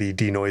away the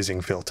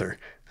denoising filter.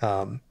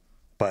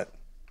 But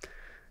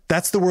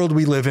that's the world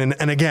we live in.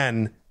 And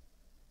again,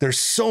 there's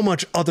so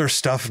much other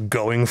stuff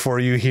going for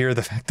you here.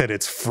 The fact that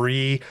it's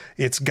free,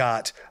 it's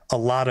got a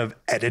lot of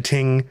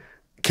editing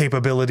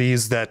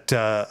capabilities that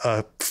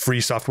a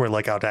free software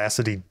like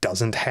Audacity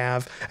doesn't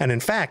have. And in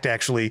fact,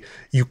 actually,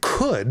 you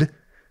could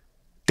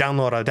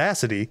download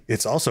Audacity.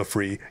 It's also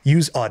free.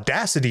 Use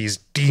Audacity's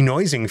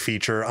denoising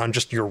feature on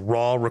just your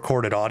raw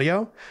recorded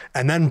audio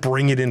and then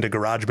bring it into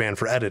GarageBand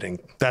for editing.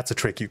 That's a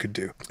trick you could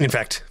do. In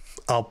fact,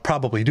 I'll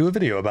probably do a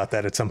video about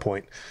that at some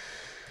point.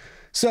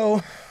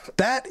 So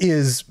that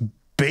is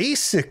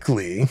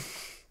basically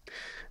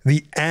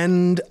the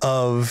end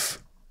of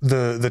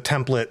the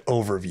template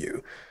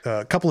overview.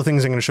 A couple of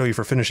things I'm going to show you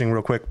for finishing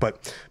real quick,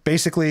 but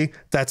basically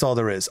that's all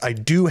there is. I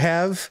do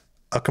have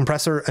a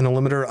compressor and a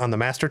limiter on the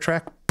master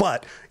track,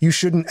 but you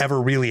shouldn't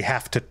ever really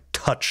have to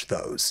touch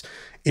those.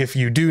 If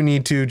you do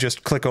need to,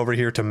 just click over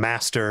here to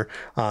master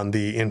on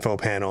the info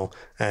panel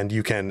and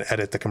you can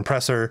edit the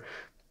compressor.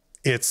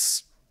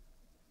 It's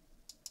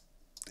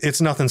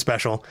nothing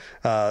special.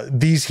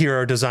 These here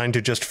are designed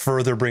to just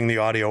further bring the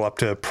audio up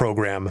to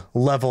program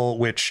level,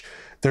 which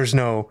there's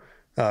no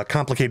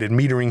complicated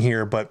metering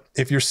here, but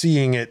if you're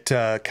seeing it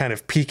kind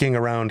of peaking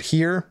around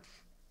here,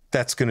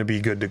 that's going to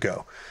be good to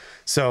go.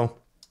 So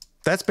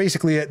that's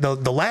basically it. The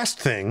last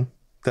thing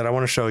that I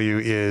want to show you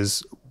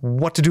is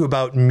what to do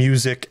about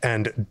music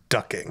and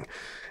ducking.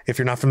 If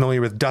you're not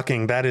familiar with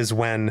ducking, that is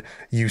when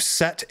you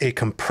set a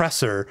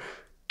compressor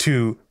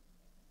to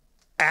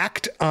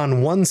act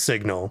on one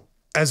signal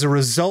as a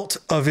result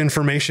of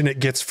information it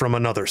gets from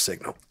another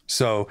signal.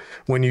 So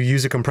when you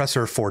use a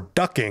compressor for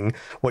ducking,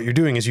 what you're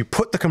doing is you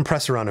put the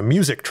compressor on a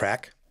music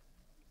track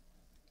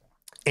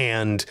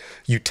and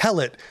you tell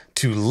it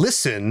to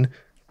listen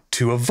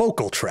to a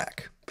vocal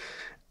track.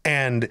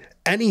 And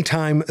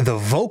anytime the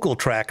vocal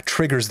track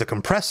triggers the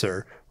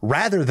compressor,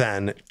 rather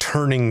than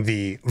turning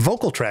the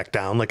vocal track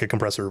down like a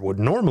compressor would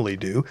normally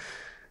do,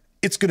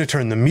 it's going to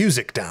turn the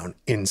music down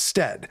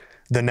instead.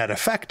 The net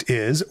effect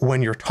is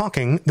when you're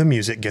talking, the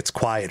music gets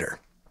quieter.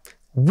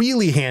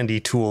 Really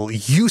handy tool,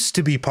 used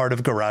to be part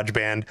of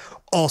GarageBand,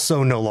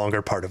 also no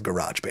longer part of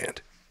GarageBand.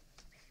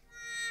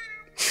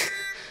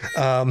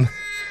 I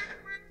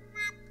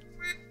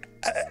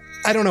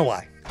don't know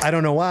why. I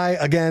don't know why.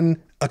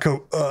 Again,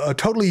 a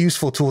totally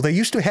useful tool. They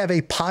used to have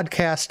a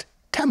podcast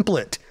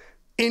template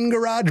in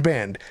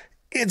GarageBand.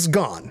 It's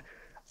gone.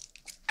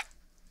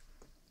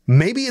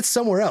 Maybe it's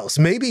somewhere else.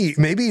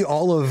 Maybe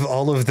all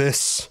of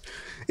this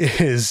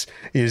is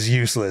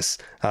useless.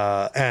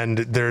 And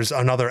there's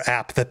another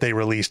app that they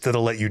released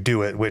that'll let you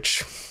do it,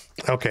 which,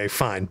 okay,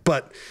 fine.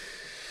 But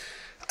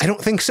I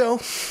don't think so.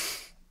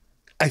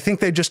 I think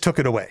they just took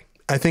it away.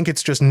 I think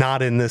it's just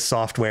not in this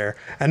software.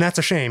 And that's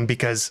a shame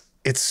because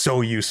it's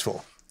so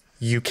useful.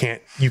 You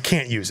can't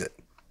use it.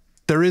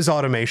 There is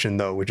automation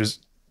though, which is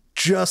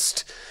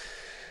just,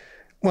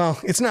 well,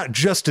 it's not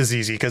just as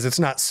easy because it's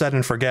not set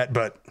and forget,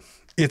 but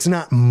it's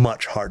not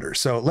much harder.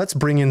 So let's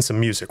bring in some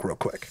music real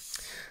quick.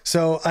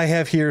 So I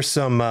have here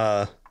some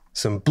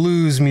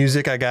blues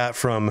music I got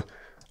from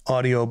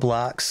Audio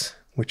Blocks,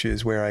 which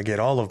is where I get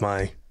all of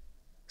my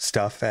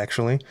stuff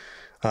actually.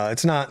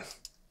 It's not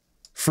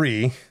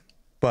free,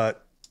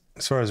 but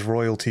as far as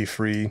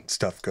royalty-free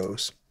stuff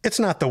goes, it's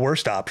not the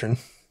worst option.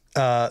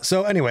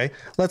 So anyway,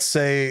 let's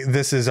say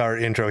this is our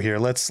intro here.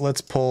 Let's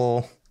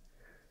pull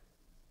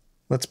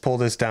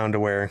this down to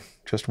where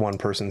just one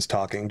person's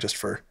talking, just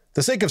for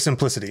the sake of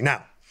simplicity.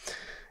 Now,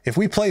 if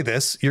we play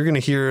this, you're going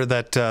to hear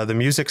that the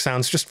music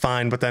sounds just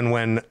fine, but then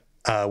when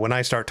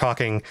I start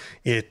talking,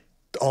 it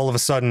all of a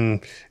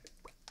sudden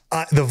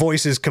the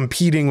voice is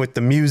competing with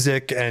the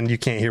music, and you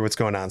can't hear what's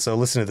going on. So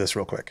listen to this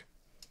real quick.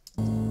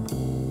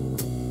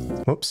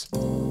 Whoops.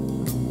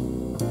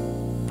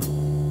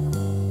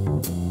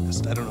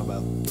 I don't know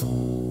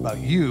about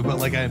you, but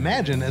like I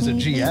imagine as a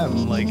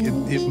GM, like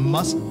it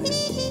must.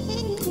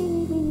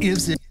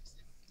 Is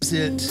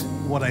it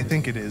what I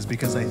think it is?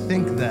 Because I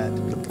think that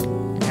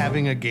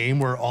having a game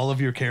where all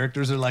of your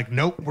characters are like,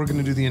 nope, we're going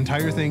to do the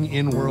entire thing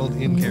in world,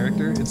 in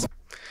character. It's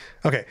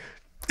okay.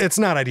 It's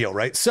not ideal,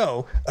 right?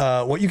 So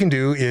what you can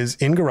do is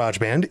in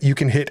GarageBand, you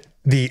can hit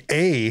the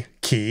A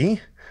key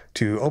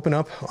to open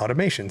up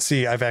automation.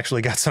 See, I've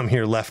actually got some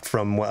here left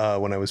from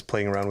when I was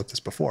playing around with this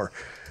before,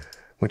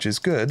 which is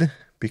good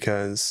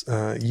because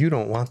you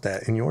don't want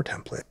that in your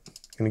template.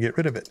 You're gonna get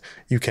rid of it.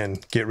 You can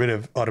get rid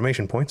of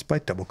automation points by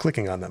double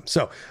clicking on them.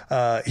 So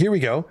here we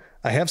go.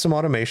 I have some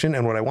automation,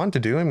 and what I want to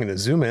do, I'm gonna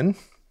zoom in.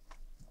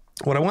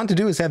 What I want to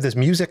do is have this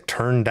music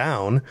turn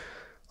down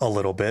a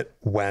little bit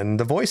when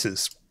the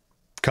voices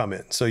come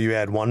in. So you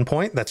add 1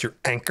 point, that's your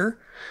anchor.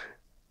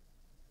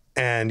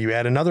 And you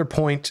add another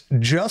point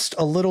just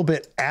a little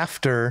bit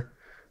after,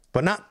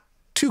 but not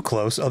too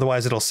close,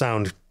 otherwise it'll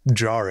sound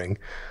jarring,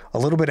 a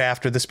little bit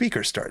after the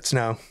speaker starts.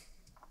 Now,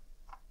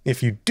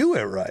 if you do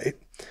it right,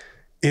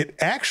 it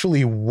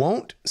actually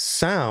won't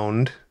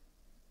sound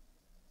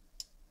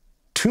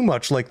too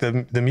much like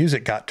the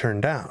music got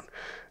turned down.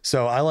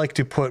 So I like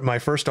to put my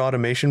first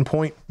automation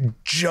point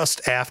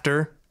just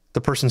after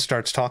the person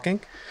starts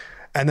talking.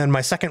 And then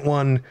my second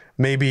one,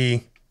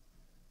 maybe,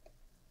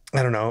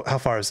 I don't know, how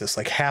far is this?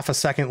 Like half a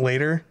second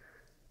later,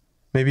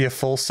 maybe a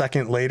full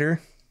second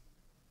later.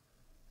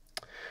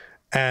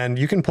 and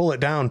you can pull it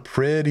down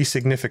pretty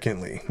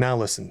significantly. Now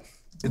listen.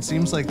 It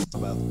seems like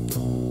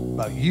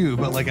about you,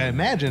 but like I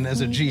imagine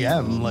as a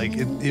GM, like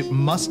it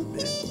must.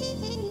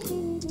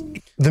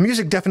 The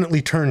music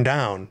definitely turned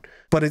down,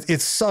 but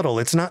it's subtle.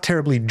 It's not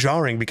terribly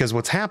jarring because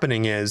what's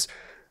happening is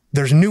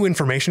there's new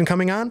information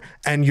coming on,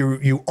 and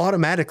you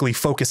automatically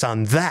focus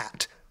on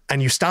that,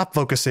 and you stop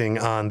focusing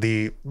on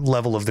the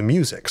level of the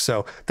music.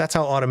 So that's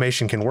how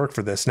automation can work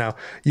for this. Now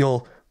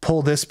you'll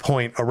pull this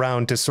point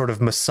around to sort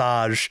of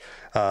massage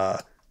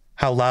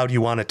how loud you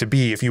want it to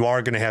be. If you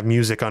are going to have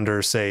music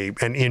under, say,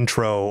 an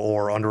intro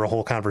or under a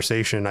whole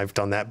conversation, I've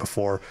done that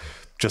before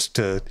just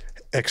to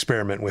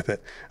experiment with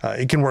it.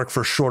 It can work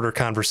for shorter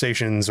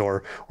conversations,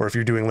 or if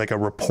you're doing like a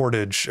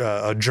reportage,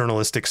 a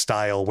journalistic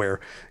style where,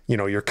 you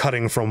know, you're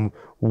cutting from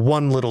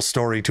one little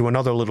story to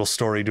another little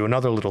story to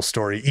another little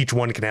story. Each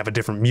one can have a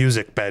different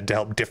music bed to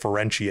help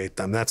differentiate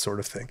them, that sort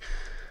of thing.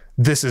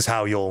 This is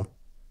how you'll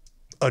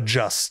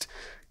adjust,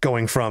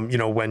 going from, you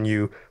know, when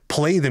you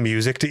play the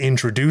music to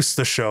introduce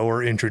the show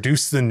or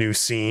introduce the new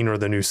scene or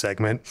the new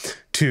segment,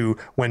 to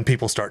when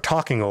people start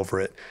talking over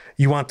it.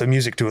 You want the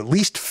music to at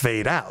least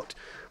fade out,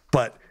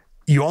 but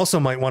you also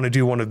might want to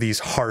do one of these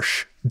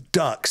harsh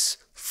ducks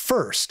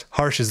first.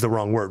 Harsh is the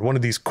wrong word. One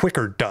of these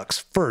quicker ducks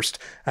first,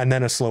 and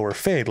then a slower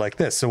fade like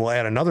this. So we'll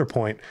add another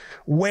point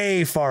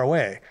way far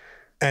away.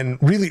 And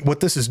really what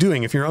this is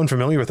doing, if you're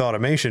unfamiliar with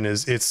automation,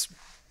 is it's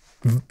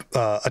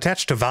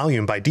attached to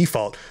volume by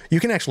default. You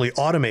can actually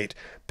automate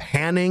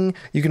panning.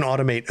 You can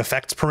automate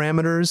effects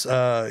parameters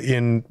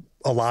in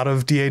a lot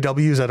of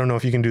DAWs. I don't know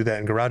if you can do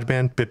that in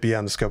GarageBand, bit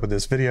beyond the scope of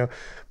this video.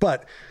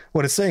 But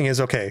what it's saying is,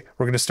 okay,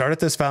 we're going to start at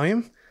this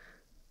volume,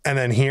 and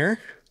then here,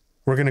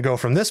 we're going to go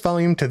from this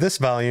volume to this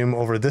volume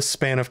over this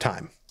span of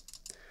time.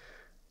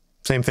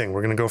 Same thing.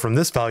 We're going to go from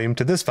this volume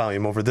to this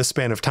volume over this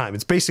span of time.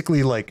 It's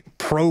basically like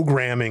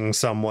programming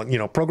someone, you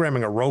know,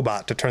 programming a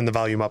robot to turn the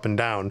volume up and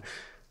down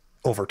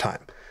over time.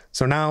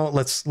 So now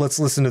let's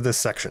listen to this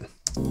section.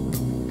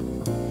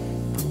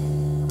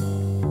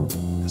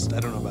 I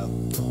don't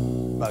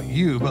know about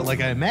you, but like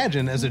I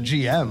imagine as a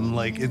GM,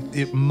 like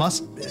it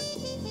must.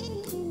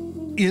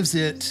 Is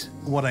it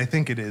what I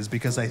think it is?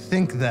 Because I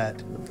think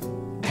that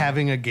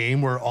having a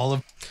game where all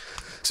of.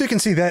 So you can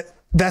see that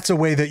that's a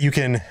way that you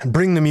can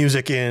bring the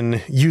music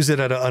in, use it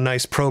at a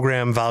nice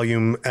program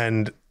volume,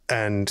 and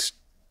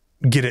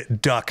get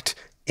it ducked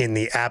in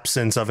the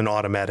absence of an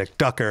automatic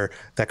ducker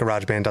that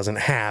GarageBand doesn't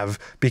have,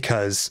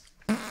 because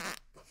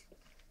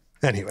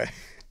anyway.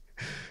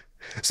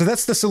 So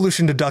that's the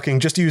solution to ducking.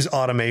 Just use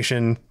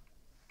automation.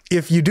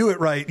 If you do it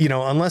right, you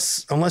know,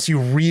 unless you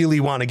really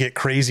want to get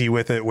crazy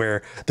with it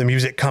where the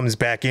music comes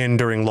back in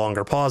during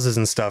longer pauses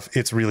and stuff,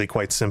 it's really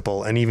quite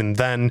simple. And even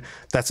then,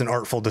 that's an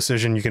artful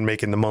decision you can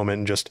make in the moment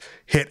and just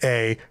hit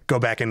A, go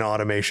back into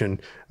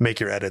automation, make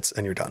your edits,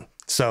 and you're done.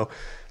 So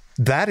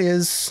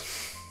that's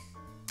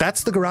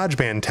the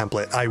GarageBand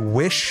template. I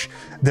wish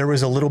there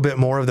was a little bit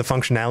more of the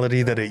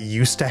functionality that it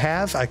used to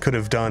have. I could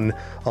have done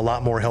a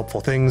lot more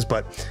helpful things,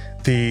 but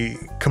the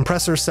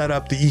compressor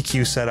setup, the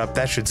EQ setup,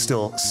 that should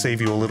still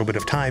save you a little bit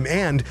of time.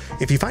 And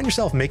if you find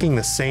yourself making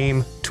the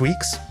same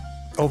tweaks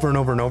over and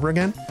over and over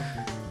again,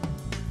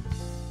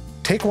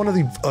 take one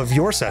of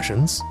your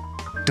sessions,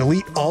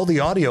 delete all the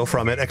audio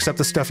from it except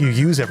the stuff you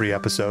use every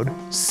episode,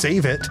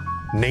 save it,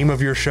 name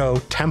of your show,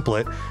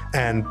 template,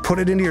 and put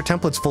it into your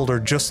templates folder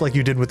just like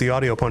you did with the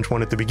Audio Punch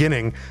one at the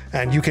beginning,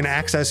 and you can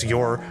access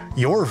your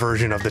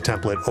version of the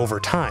template over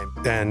time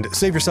and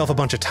save yourself a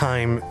bunch of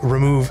time,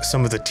 remove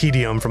some of the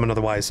tedium from an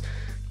otherwise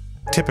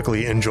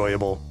typically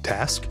enjoyable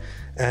task,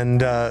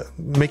 and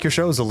make your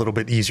shows a little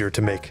bit easier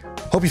to make.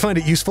 Hope you find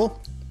it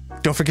useful.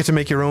 Don't forget to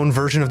make your own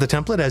version of the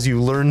template as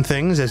you learn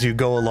things as you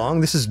go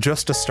along. This is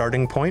just a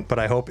starting point, but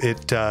I hope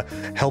it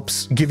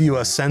helps give you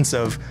a sense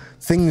of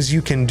things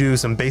you can do,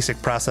 some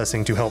basic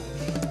processing to help,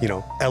 you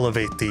know,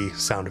 elevate the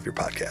sound of your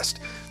podcast.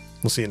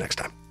 We'll see you next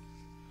time.